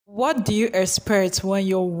What do you expect when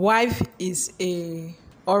your wife is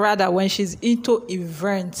or rather when she's into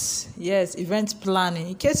events? Yes, event planning.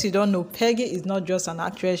 In case you don't know, Peggy is not just an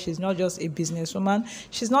actress. She's not just a businesswoman.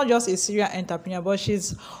 She's not just a serial entrepreneur, but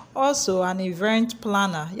she's also an event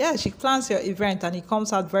planner. Yeah, she plans your event and it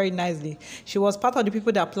comes out very nicely. She was part of the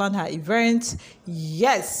people that planned her event.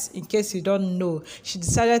 Yes, in case you don't know, she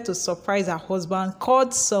decided to surprise her husband,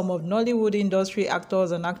 called some of Nollywood industry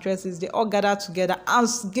actors and actresses. They all gathered together and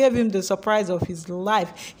gave him the surprise of his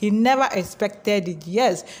life. He never expected it.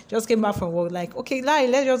 Yes, just came back from work like, okay, Larry,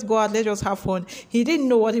 let's just go out, let's just have fun. He didn't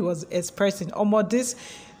know what he was expecting.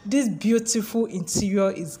 This beautiful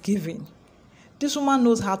interior is giving. This woman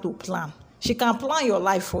knows how to plan. She can plan your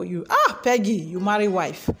life for you. Peggy, you marry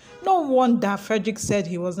wife. No wonder Frederick said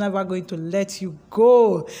he was never going to let you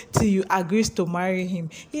go till you agrees to marry him.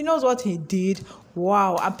 He knows what he did.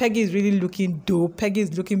 Wow, and Peggy is really looking dope. Peggy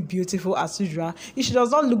is looking beautiful as usual. If she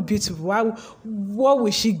does not look beautiful, what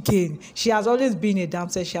will she gain? She has always been a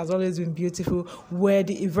dancer. She has always been beautiful. Where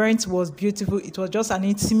the event was beautiful, it was just an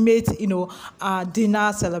intimate,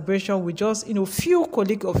 dinner celebration with just, few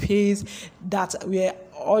colleagues of his that were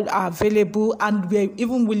all are available and we're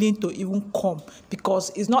even willing to even come,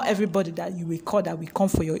 because it's not everybody that you will call that will come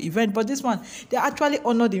for your event. But this one, they actually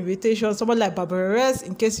honored the invitation. Someone like Barbares,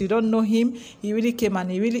 in case you don't know him, he really came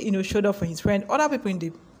and he really showed up for his friend. Other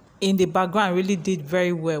people in the background really did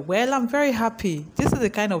very well. Well, I'm very happy. This is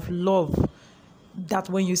the kind of love that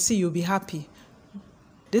when you see, you'll be happy.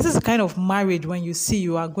 This is the kind of marriage when you see,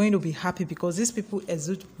 you are going to be happy, because these people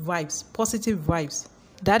exude vibes, positive vibes.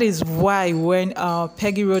 That is why when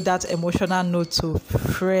Peggy wrote that emotional note to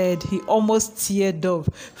Fred, he almost teared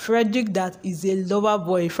up. Frederick, that is a lover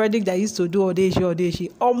boy. Frederick that used to do all day,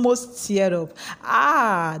 she almost teared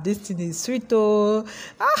up. This thing is sweet, oh.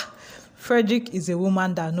 Frederick is a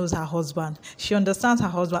woman that knows her husband. She understands her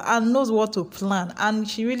husband and knows what to plan. And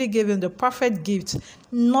she really gave him the perfect gift.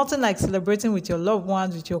 Nothing like celebrating with your loved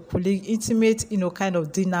ones, with your colleague, intimate, kind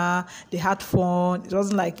of dinner. They had fun. It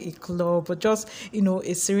wasn't like a club, but just,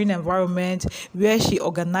 a serene environment where she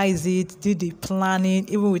organized it, did the planning,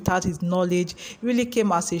 even without his knowledge. It really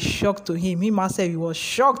came as a shock to him. He must say he was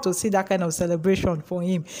shocked to see that kind of celebration for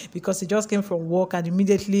him, because he just came from work and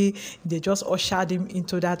immediately they just ushered him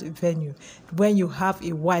into that venue. When you have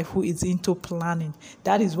a wife who is into planning,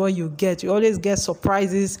 that is what you get. You always get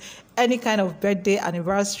surprises. Any kind of birthday,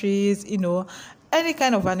 anniversaries, any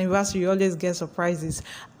kind of anniversary, you always get surprises.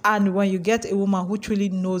 And when you get a woman who truly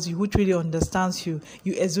knows you, who truly understands you,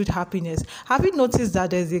 you exude happiness. Have you noticed that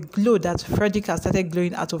there's a glow that Frederick has started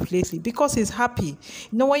glowing out of lately? Because he's happy.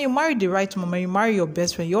 When you marry the right woman, when you marry your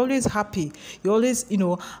best friend, you're always happy. You're always,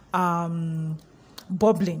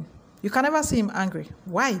 bubbling. You can never see him angry.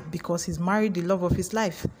 Why? Because he's married the love of his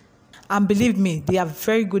life. And believe me, they are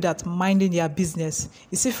very good at minding their business.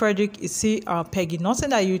 You see Frederick, you see Peggy, nothing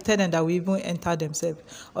that you tell them that will even enter themselves.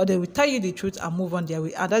 Or they will tell you the truth and move on their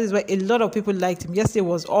way. And that is why a lot of people liked him. Yesterday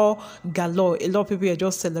was all galore. A lot of people are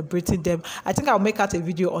just celebrating them. I think I'll make out a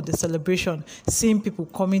video on the celebration, seeing people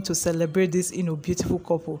coming to celebrate this, beautiful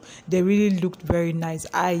couple. They really looked very nice.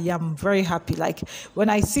 I am very happy. Like, when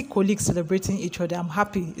I see colleagues celebrating each other, I'm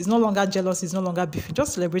happy. It's no longer jealous. It's no longer beefy.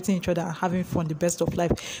 Just celebrating each other and having fun, the best of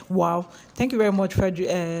life. Wow. Thank you very much,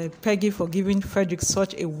 Peggy, for giving Frederick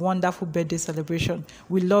such a wonderful birthday celebration.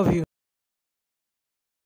 We love you.